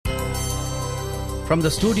from the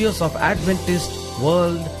studios of Adventist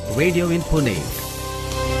World Radio in Pune.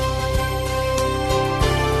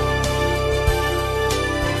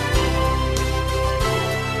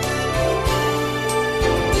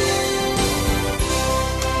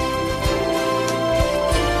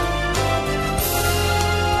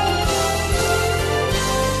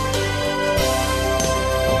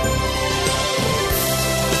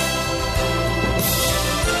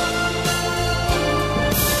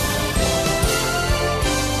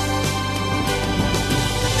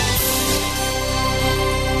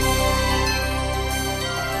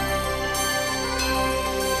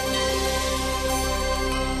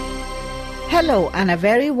 Hello and a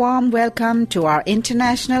very warm welcome to our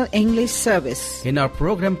International English Service. In our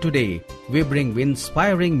program today, we bring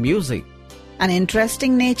inspiring music, An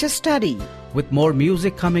interesting nature study. with more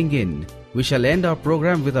music coming in. We shall end our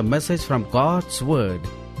program with a message from God's Word.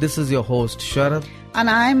 This is your host, Sharad, And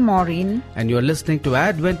I'm Maureen. and you're listening to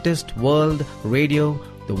Adventist World Radio,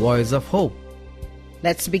 the voice of hope.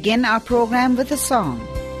 Let's begin our program with a song.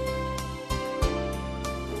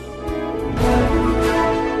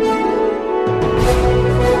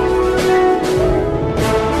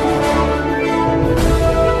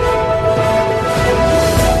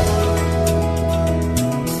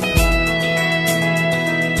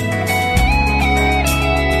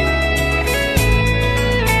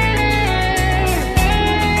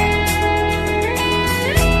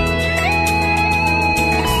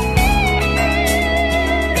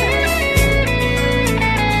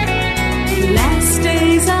 Last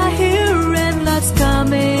days are here and love's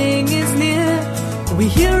coming is near. We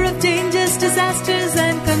hear of dangers, disasters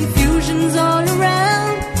and confusions all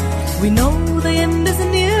around. We know the end is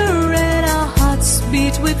near and our hearts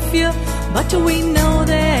beat with fear. But we know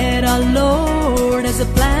that our Lord has a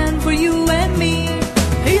plan for you and me.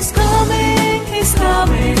 He's coming, He's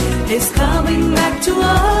coming, He's coming back to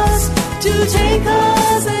us to take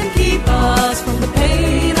us and keep us from the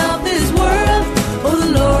pain of this world. Oh,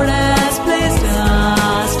 the Lord has placed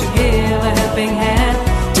us to give a helping hand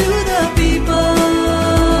to the people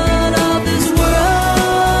of this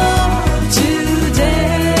world today.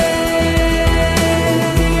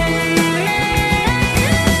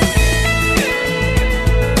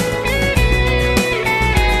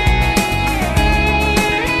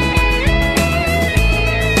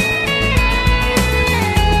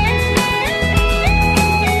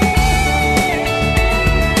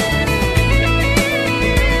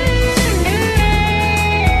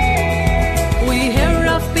 We hear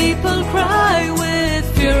of people cry with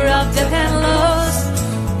fear of death and loss.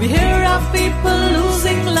 We hear of people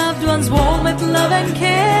losing loved ones warm with love and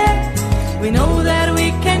care. We know that we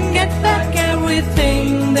can get back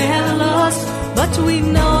everything they have lost. But we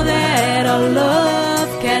know that our love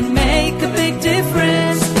can make a big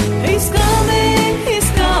difference. He's coming, He's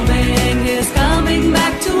coming, He's coming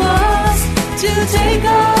back to us to take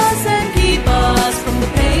us and keep us from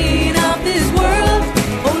the pain of this world.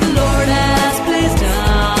 Oh, the Lord has placed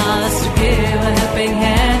us to give a helping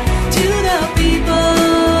hand to the people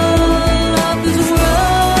of this world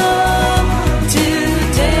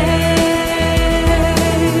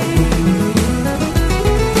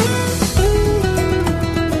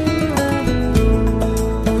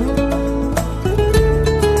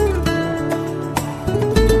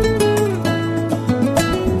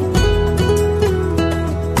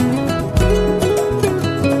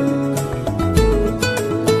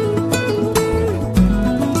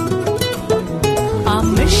Our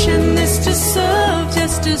mission is to serve,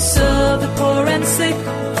 just to serve the poor and sick,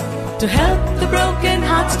 to help the broken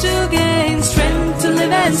hearts to gain strength to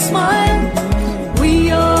live and smile.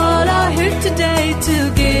 We all are here today to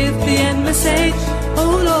give the end message.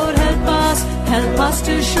 Oh Lord, help us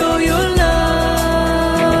to show your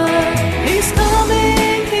love. He's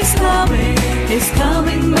coming, He's coming, He's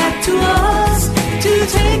coming back to us to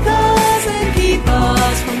take us and keep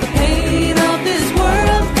us from the pain of this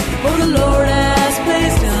world. Oh, the Lord has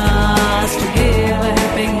placed us to give a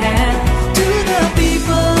helping hand to the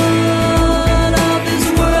people of this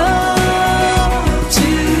world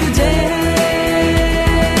today.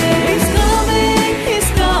 He's coming, He's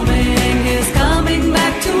coming, He's coming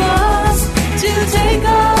back to us to take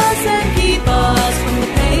us and keep us from the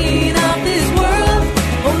pain of this world.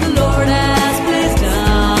 Oh, the Lord has placed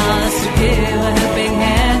us to give a helping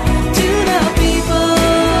hand to the people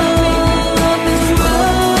of this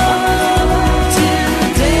world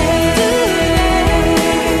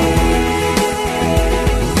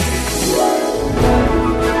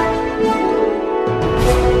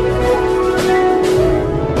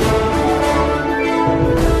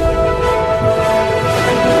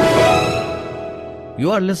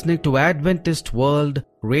You are listening to Adventist World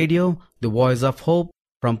Radio, the voice of hope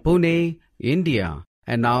from Pune, India.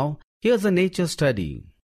 And now, here's a nature study.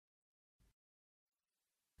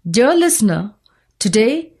 Dear listener,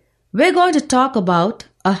 today we're going to talk about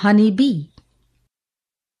a honey bee.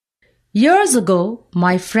 Years ago,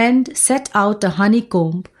 my friend set out a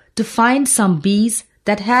honeycomb to find some bees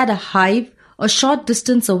that had a hive a short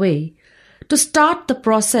distance away. To start the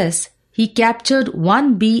process, he captured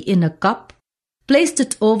one bee in a cup, placed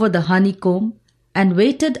it over the honeycomb, and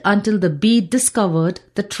waited until the bee discovered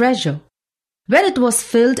the treasure. When it was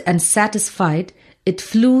filled and satisfied, it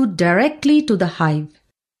flew directly to the hive.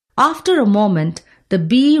 After a moment, the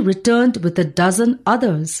bee returned with a dozen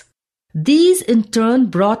others. These in turn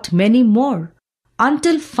brought many more,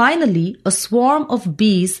 until finally a swarm of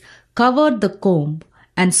bees covered the comb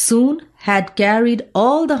and soon had carried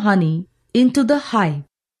all the honey into the hive.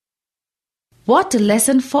 What a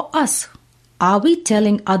lesson for us! Are we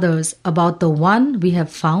telling others about the one we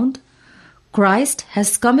have found? Christ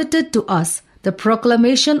has committed to us the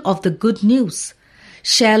proclamation of the good news.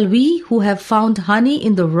 Shall we who have found honey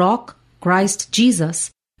in the rock, Christ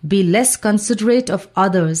Jesus, be less considerate of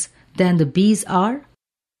others than the bees are?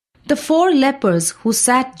 The 4 lepers who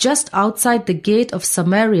sat just outside the gate of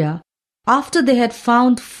Samaria, after they had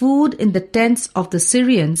found food in the tents of the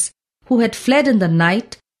Syrians who had fled in the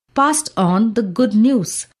night, passed on the good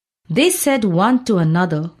news. They said one to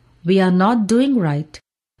another, "We are not doing right.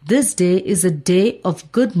 This day is a day of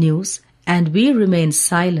good news, and we remain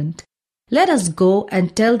silent. Let us go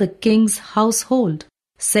and tell the king's household."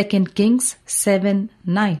 2 Kings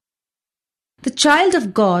 7:9. The child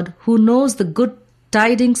of God who knows the good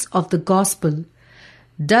tidings of the gospel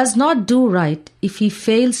does not do right if he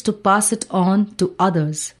fails to pass it on to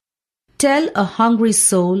others. Tell a hungry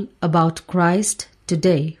soul about Christ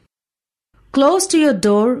today. Close to your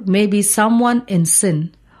door may be someone in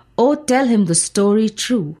sin. Oh, tell him the story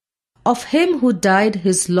true of him who died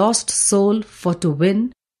his lost soul for to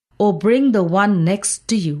win, or bring the one next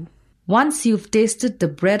to you. Once you've tasted the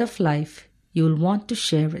bread of life, you'll want to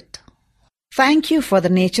share it. Thank you for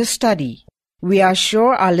the nature study. We are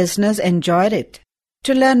sure our listeners enjoyed it.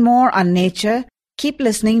 To learn more on nature, keep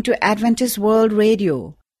listening to Adventist World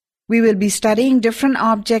Radio. We will be studying different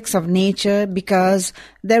objects of nature because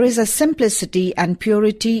there is a simplicity and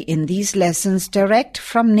purity in these lessons direct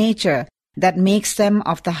from nature that makes them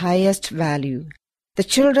of the highest value. The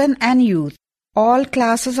children and youth, all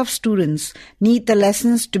classes of students, need the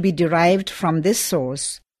lessons to be derived from this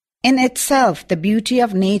source. In itself, the beauty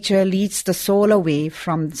of nature leads the soul away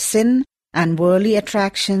from sin and worldly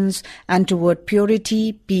attractions and toward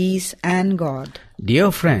purity, peace, and God.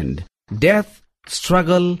 Dear friend, death,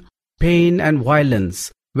 struggle, pain, and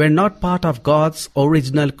violence were not part of God's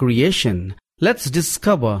original creation. Let's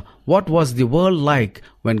discover what was the world like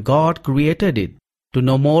when God created it. To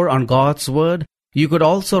know more on God's Word, you could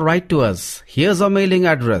also write to us. Here's our mailing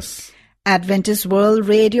address. Adventist World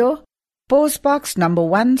Radio, Post Box number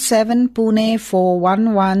 17, Pune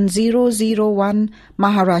 411001,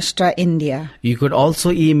 Maharashtra, India. You could also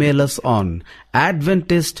email us on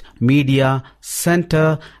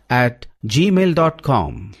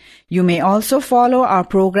adventistmediacenter@gmail.com. You may also follow our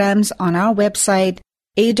programs on our website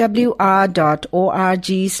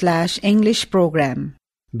awr.org/English program.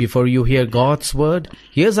 Before you hear God's Word,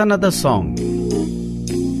 here's another song.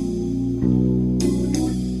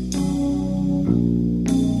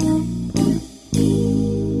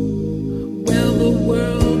 Well, the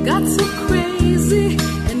world got so crazy,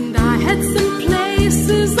 and I had some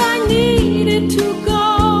places I needed to go.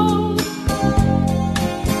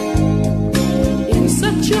 In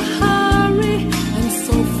such a hurry and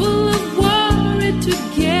so full of worry to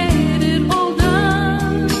get it all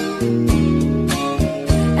done.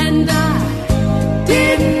 And I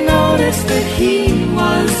didn't notice that he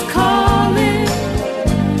was calling,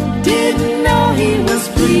 didn't know he was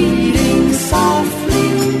bleeding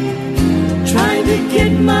softly, trying to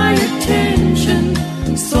get my attention.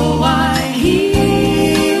 So I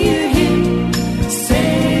hear him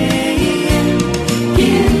saying,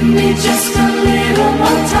 "Give me just a little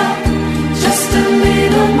more time, just a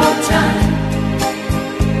little more time,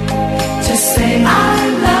 to say I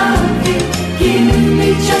love you. Give me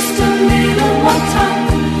just a little more time,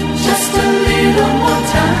 just a little more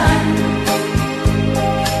time,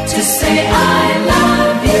 to say I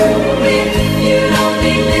love you. If you'd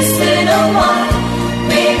only listen a while,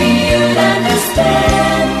 maybe you'd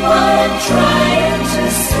understand what I'm trying to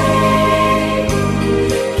say.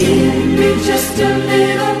 Give me just a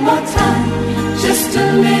little more time, just a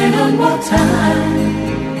little more time,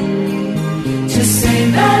 to say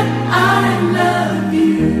that I love you."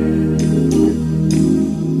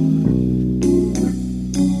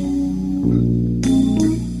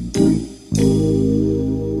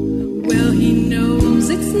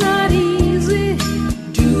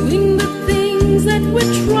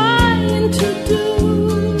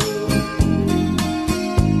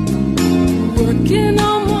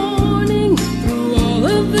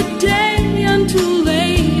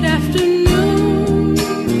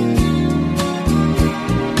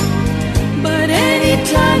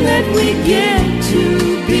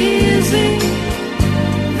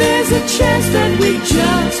 chance that we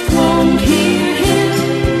just won't hear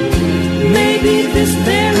him. Maybe this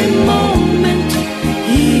very moment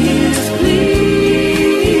he is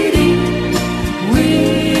pleading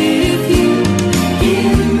with you.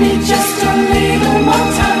 Give me just a little more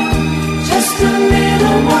time, just a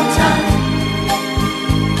little more time,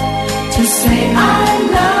 to say I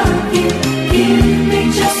love you. Give me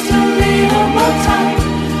just a little more time,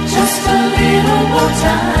 just a little more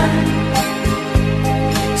time,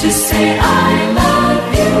 to say I love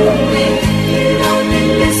you. If you'd only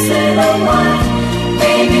listen a while,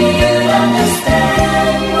 maybe you'd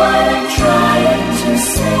understand what I'm trying to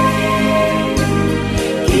say.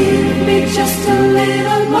 Give me just a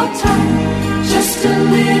little more time, just a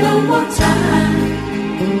little more time,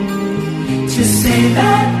 to say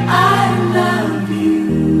that I love you.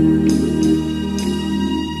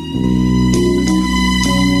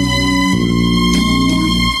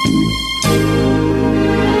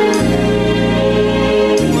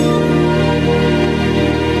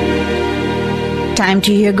 Time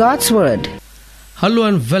to hear God's Word. Hello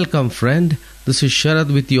and welcome, friend. This is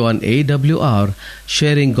Sharad with you on AWR,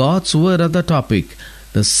 sharing God's Word on the topic,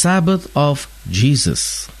 the Sabbath of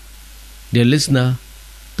Jesus. Dear listener,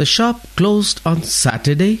 the shop closed on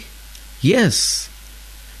Saturday? Yes,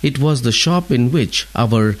 it was the shop in which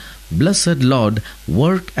our blessed Lord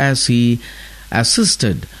worked as he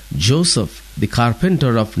assisted Joseph, the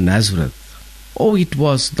carpenter of Nazareth. Oh, it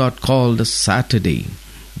was not called Saturday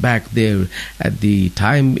back there at the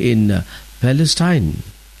time in Palestine.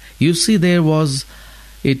 You see,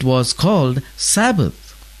 it was called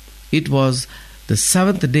Sabbath. It was the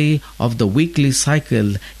seventh day of the weekly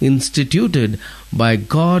cycle instituted by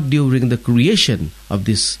God during the creation of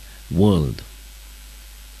this world.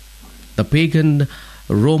 The pagan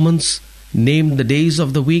Romans named the days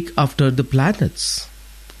of the week after the planets.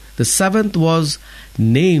 The seventh was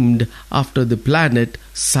named after the planet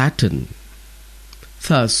Saturn.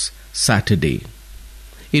 Thus, Saturday.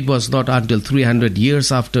 It was not until 300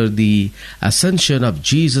 years after the ascension of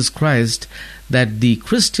Jesus Christ that the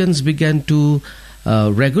Christians began to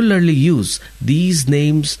regularly use these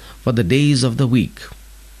names for the days of the week.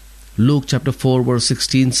 Luke chapter 4 verse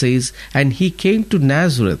 16 says, "And he came to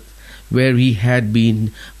Nazareth, where he had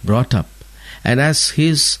been brought up. And as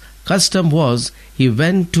his custom was, he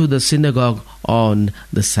went to the synagogue on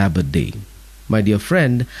the Sabbath day." My dear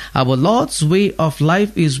friend, our Lord's way of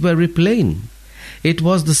life is very plain. It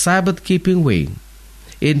was the Sabbath-keeping way.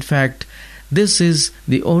 In fact, this is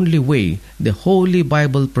the only way the Holy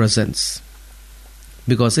Bible presents,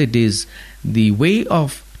 because it is the way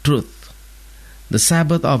of truth. The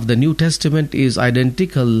Sabbath of the New Testament is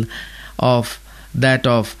identical of that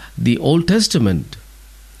of the Old Testament.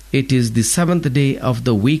 It is the seventh day of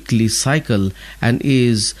the weekly cycle and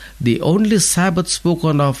is the only Sabbath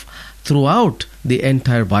spoken of throughout the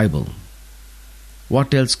entire Bible.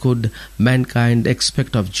 What else could mankind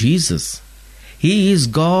expect of Jesus? He is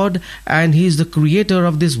God and He is the creator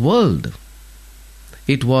of this world.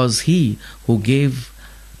 It was He who gave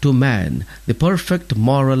to man the perfect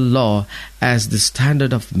moral law as the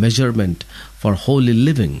standard of measurement for holy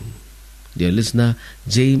living. Dear listener,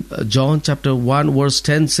 John chapter 1 verse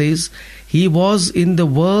 10 says, "He was in the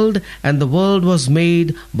world and the world was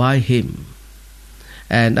made by Him."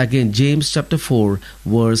 And again, James chapter 4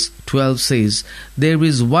 verse 12 says, "There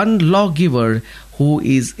is one lawgiver who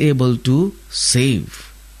is able to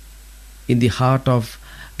save." In the heart of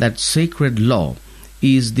that sacred law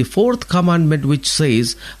is the fourth commandment, which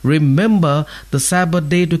says, "Remember the Sabbath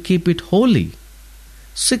day to keep it holy.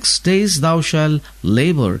 6 days thou shalt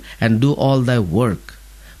labor and do all thy work.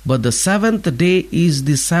 But the seventh day is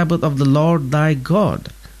the Sabbath of the Lord thy God."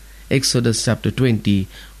 Exodus chapter 20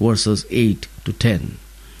 verses 8 to 10.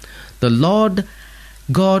 The Lord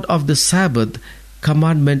God of the Sabbath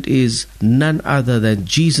commandment is none other than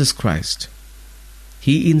Jesus Christ.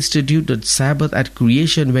 He instituted Sabbath at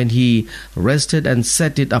creation when He rested and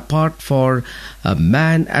set it apart for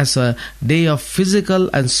man as a day of physical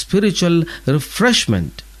and spiritual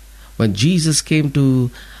refreshment. When Jesus came to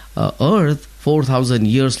earth 4,000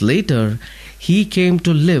 years later, He came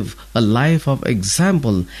to live a life of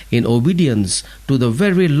example in obedience to the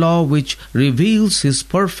very law which reveals His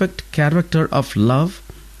perfect character of love.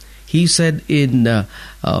 He said in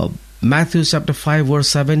Matthew chapter 5 verse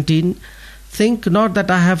 17, "Think not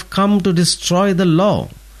that I have come to destroy the law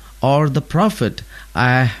or the prophet.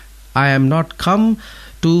 I am not come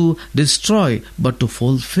to destroy but to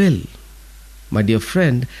fulfill." My dear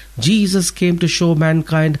friend, Jesus came to show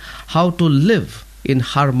mankind how to live in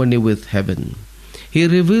harmony with heaven. He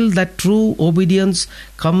revealed that true obedience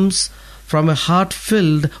comes from a heart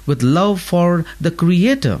filled with love for the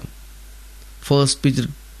Creator. First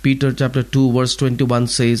Peter chapter 2 verse 21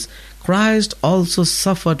 says, Christ also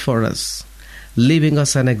suffered for us, leaving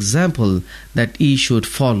us an example that ye should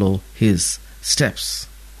follow his steps.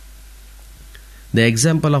 The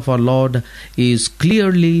example of our Lord is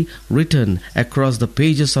clearly written across the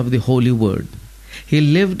pages of the Holy Word. He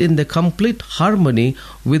lived in the complete harmony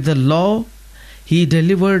with the law he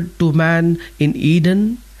delivered to man in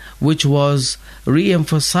Eden, which was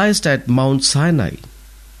re-emphasized at Mount Sinai.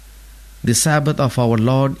 The Sabbath of our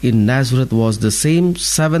Lord in Nazareth was the same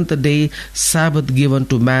seventh-day Sabbath given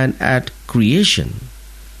to man at creation.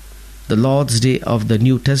 The Lord's Day of the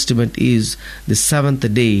New Testament is the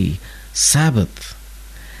seventh-day Sabbath.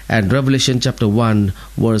 And Revelation chapter 1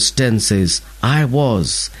 verse 10 says, I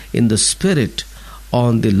was in the Spirit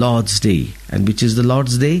on the Lord's Day. And which is the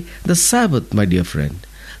Lord's Day? The Sabbath, my dear friend.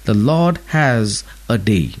 The Lord has a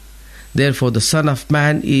day. Therefore, the Son of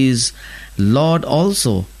Man is Lord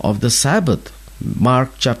also of the Sabbath.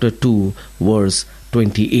 Mark chapter 2 verse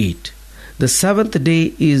 28. The seventh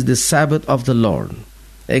day is the Sabbath of the Lord.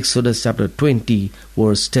 Exodus chapter 20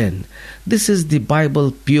 verse 10. This is the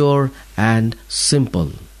Bible pure and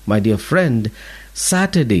simple. My dear friend,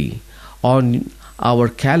 Saturday on our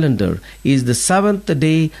calendar is the seventh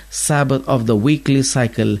day Sabbath of the weekly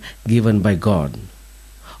cycle given by God.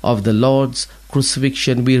 Of the Lord's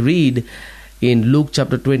crucifixion we read in Luke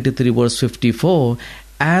chapter 23 verse 54,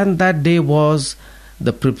 and that day was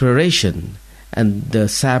the preparation, and the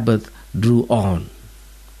Sabbath drew on.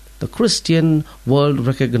 The Christian world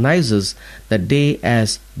recognizes the day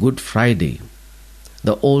as Good Friday.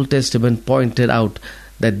 The Old Testament pointed out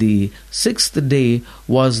that the sixth day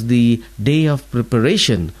was the day of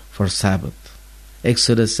preparation for Sabbath.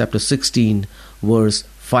 Exodus chapter 16 verse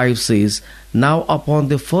 5 says, Now upon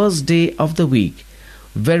the first day of the week,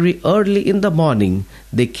 very early in the morning,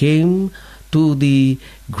 they came to the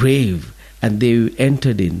grave, and they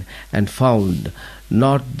entered in and found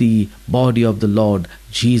not the body of the Lord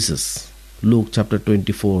Jesus. Luke chapter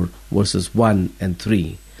 24 verses 1 and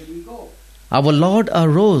 3. Our Lord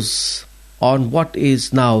arose on what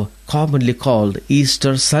is now commonly called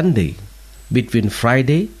Easter Sunday. Between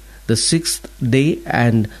Friday, the sixth day,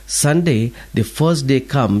 and Sunday, the first day,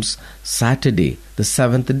 comes Saturday, the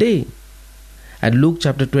seventh day. And Luke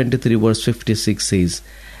chapter 23 verse 56 says,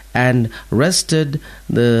 And rested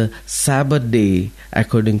the Sabbath day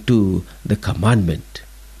according to the commandment.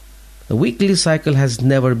 The weekly cycle has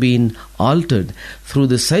never been altered through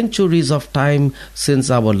the centuries of time since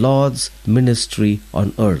our Lord's ministry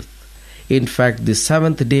on earth. In fact, the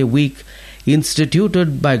seventh-day week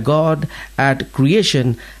instituted by God at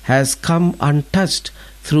creation has come untouched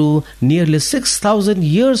through nearly 6,000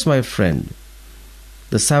 years, my friend.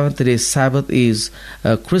 The seventh-day Sabbath is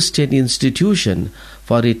a Christian institution,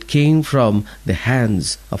 for it came from the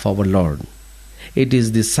hands of our Lord. It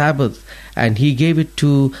is the Sabbath, and He gave it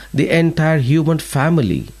to the entire human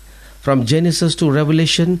family. From Genesis to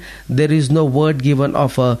Revelation, there is no word given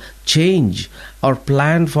of a change or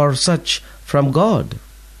plan for such from God.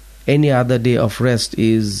 Any other day of rest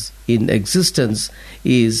is in existence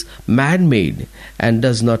is man-made and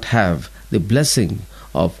does not have the blessing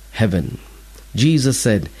of heaven. Jesus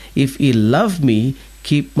said, If ye love me,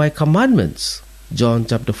 keep my commandments. John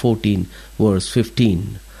chapter 14 verse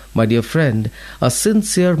 15. My dear friend, a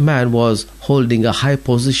sincere man was holding a high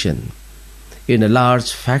position in a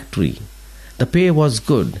large factory. The pay was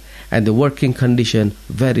good and the working condition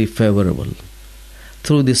very favorable.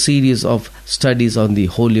 Through the series of studies on the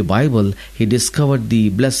Holy Bible, he discovered the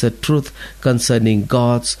blessed truth concerning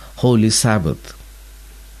God's holy Sabbath.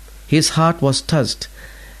 His heart was touched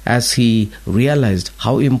as he realized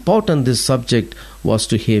how important this subject was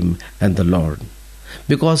to him and the Lord.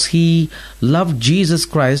 Because he loved Jesus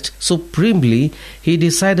Christ supremely, he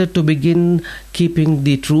decided to begin keeping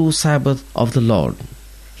the true Sabbath of the Lord.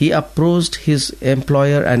 He approached his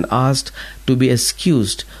employer and asked to be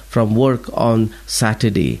excused from work on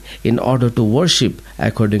Saturday in order to worship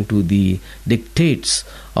according to the dictates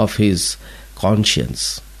of his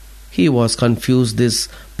conscience. He was confused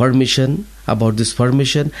about this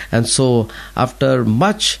permission, and so after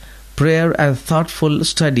much prayer and thoughtful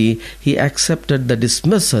study, he accepted the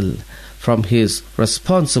dismissal from his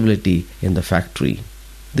responsibility in the factory.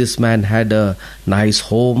 This man had a nice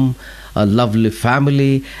home, a lovely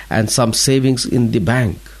family, and some savings in the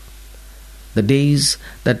bank. The days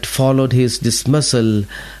that followed his dismissal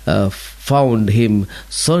found him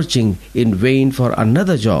searching in vain for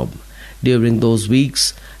another job. During those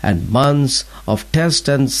weeks and months of test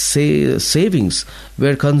and savings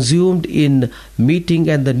were consumed in meeting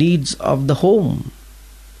and the needs of the home.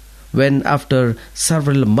 when after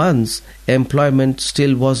several months employment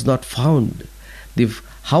still was not found. The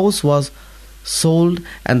house was sold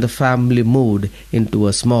and the family moved into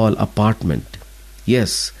a small apartment.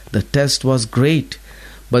 Yes, the test was great,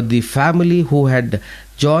 but the family who had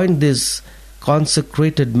joined this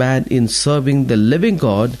consecrated man in serving the living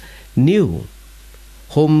God knew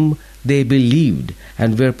whom they believed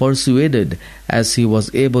and were persuaded, as he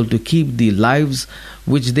was able to keep the lives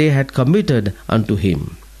which they had committed unto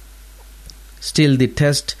him. Still the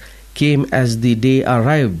test came as the day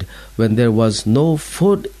arrived when there was no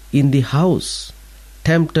food in the house.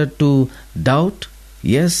 Tempted to doubt,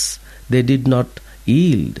 yes, they did not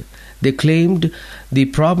yield. They claimed the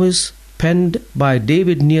promise penned by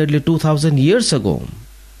David nearly 2,000 years ago.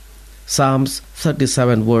 Psalms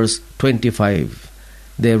 37 verse 25.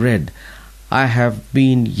 They read, I have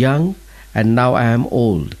been young and now I am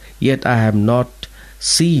old, yet I have not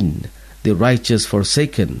seen the righteous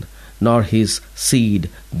forsaken, nor his seed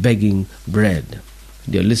begging bread.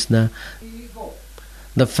 Dear listener,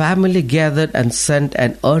 the family gathered and sent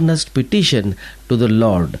an earnest petition to the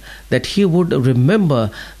Lord that he would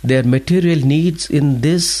remember their material needs in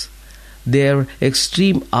this, their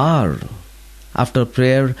extreme hour. After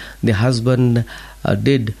prayer, the husband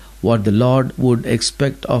did what the Lord would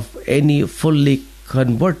expect of any fully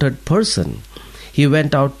converted person. He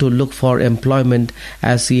went out to look for employment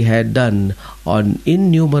as he had done on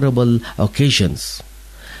innumerable occasions.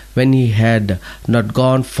 When he had not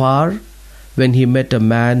gone far, when he met a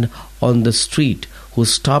man on the street who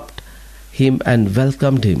stopped him and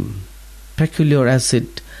welcomed him. Peculiar as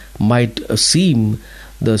it might seem,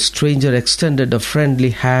 the stranger extended a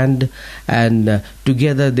friendly hand and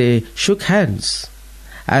together they shook hands.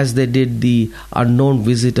 As they did, the unknown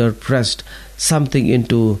visitor pressed something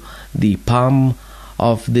into the palm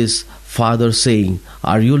of this father, saying,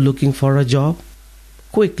 "Are you looking for a job?"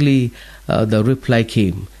 Quickly the reply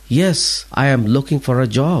came, "Yes, I am looking for a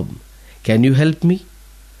job. Can you help me?"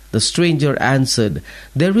 The stranger answered,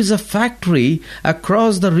 "There is a factory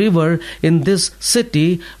across the river in this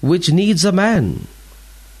city which needs a man."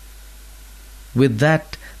 With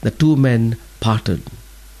that, the two men parted.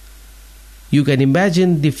 You can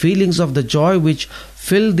imagine the feelings of the joy which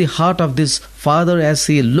filled the heart of this father as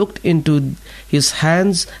he looked into his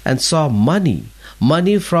hands and saw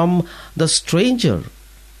money from the stranger.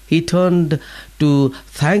 He turned to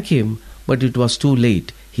thank him, but it was too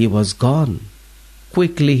late. He was gone.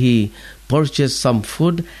 Quickly he purchased some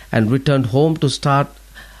food and returned home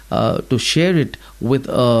to share it with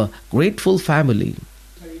a grateful family.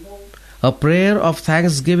 A prayer of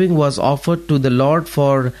thanksgiving was offered to the Lord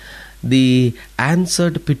for the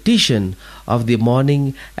answered petition of the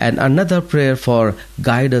morning, and another prayer for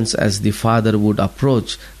guidance as the father would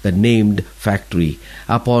approach the named factory.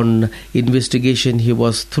 Upon investigation, he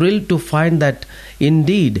was thrilled to find that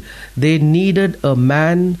indeed they needed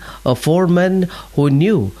a foreman who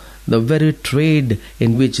knew the very trade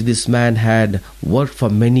in which this man had worked for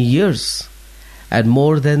many years. And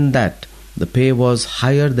more than that, the pay was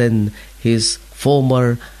higher than his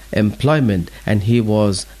former employment, and he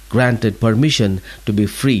was granted permission to be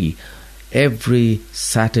free every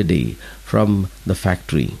Saturday from the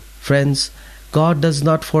factory. Friends, God does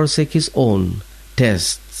not forsake his own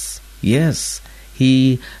tests. Yes,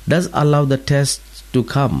 he does allow the tests to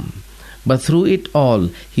come, but through it all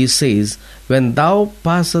he says, "When thou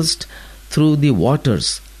passest through the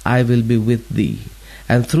waters, I will be with thee,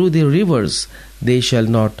 and through the rivers, they shall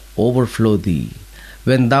not overflow thee.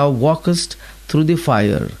 When thou walkest through the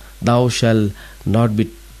fire, thou shalt not be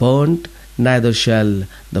burnt, neither shall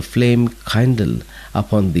the flame kindle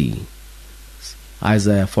upon thee."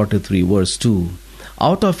 Isaiah 43 verse 2.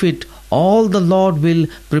 Out of it all the Lord will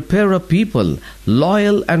prepare a people,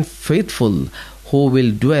 loyal and faithful, who will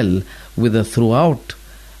dwell with us throughout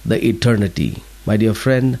the eternity. My dear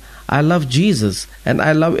friend, I love Jesus and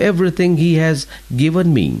I love everything he has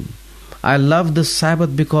given me. I love the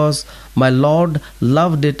Sabbath because my Lord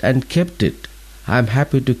loved it and kept it. I am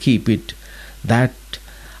happy to keep it, that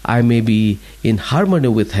I may be in harmony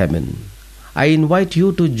with heaven. I invite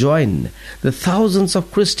you to join the thousands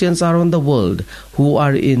of Christians around the world who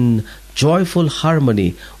are in joyful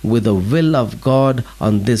harmony with the will of God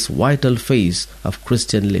on this vital phase of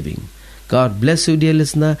Christian living. God bless you, dear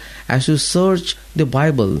listener, as you search the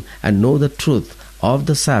Bible and know the truth of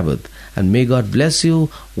the Sabbath, and may God bless you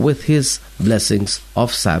with his blessings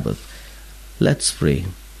of Sabbath. Let's pray.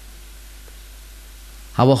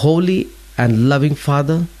 Our holy and loving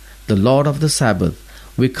Father, the Lord of the Sabbath,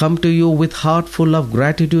 we come to you with heart full of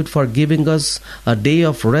gratitude for giving us a day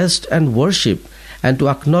of rest and worship, and to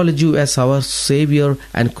acknowledge you as our Savior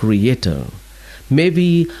and Creator. May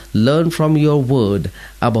we learn from your word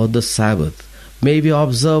about the Sabbath. May we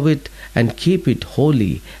observe it and keep it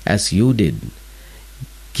holy as you did.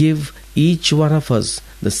 Give each one of us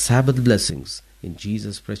the Sabbath blessings. In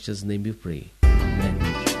Jesus' precious name we pray. Amen.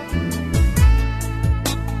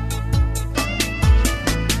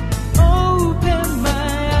 Open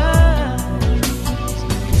my eyes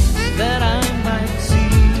that I might see.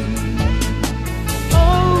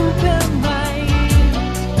 Open my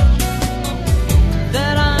ears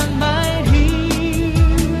that I might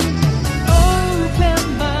hear.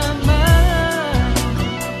 Open my mind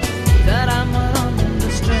that I might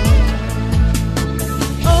understand.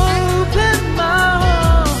 Open my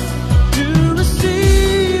heart to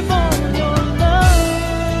receive all your love.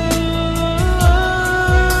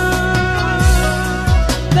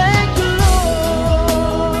 Thank you,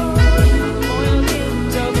 Lord, for your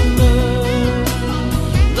gift of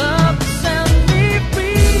love. Love to set me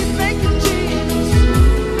free. Thank you, Jesus,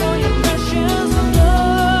 for your precious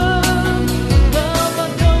love. Love I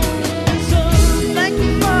don't deserve. Thank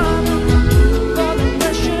you, Father, for the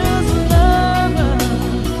precious love.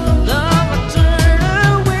 Love I turn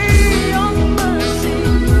away on the mercy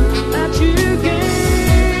that you gave.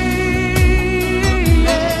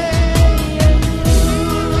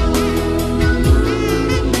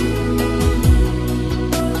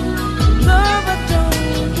 Love I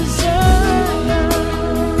don't deserve.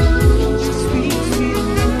 So sweet, sweet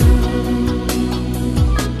love.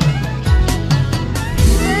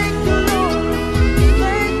 Thank you, Lord.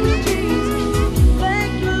 Thank you, Jesus.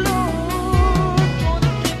 Thank you, Lord, for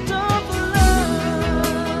the gift of love.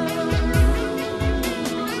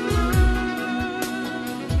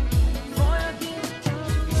 For your gift of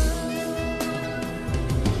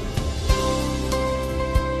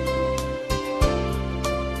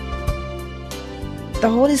The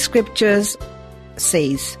Holy Scriptures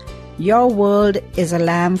says, "Your word is a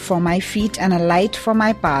lamp for my feet and a light for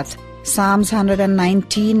my path." Psalms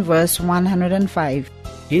 119 verse 105.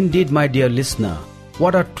 Indeed, my dear listener,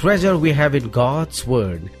 what a treasure we have in God's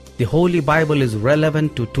Word. The Holy Bible is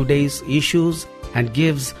relevant to today's issues and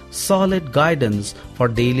gives solid guidance for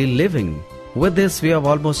daily living. With this, we have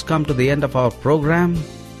almost come to the end of our program.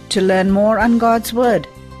 To learn more on God's Word,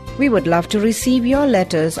 we would love to receive your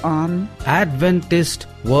letters on Adventist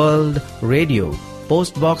World Radio,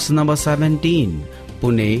 Post Box number 17,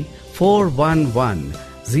 Pune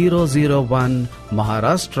 411001,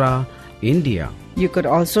 Maharashtra, India. You could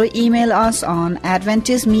also email us on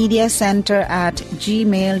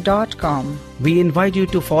adventistmediacenter@gmail.com. We invite you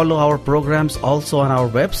to follow our programs also on our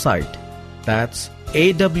website. That's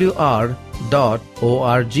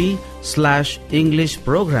awr.org/English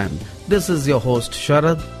program. This is your host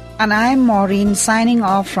Sharad. And I'm Maureen, signing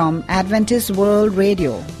off from Adventist World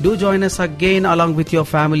Radio. Do join us again along with your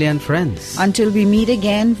family and friends. Until we meet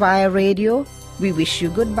again via radio, we wish you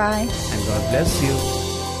goodbye. And God bless you.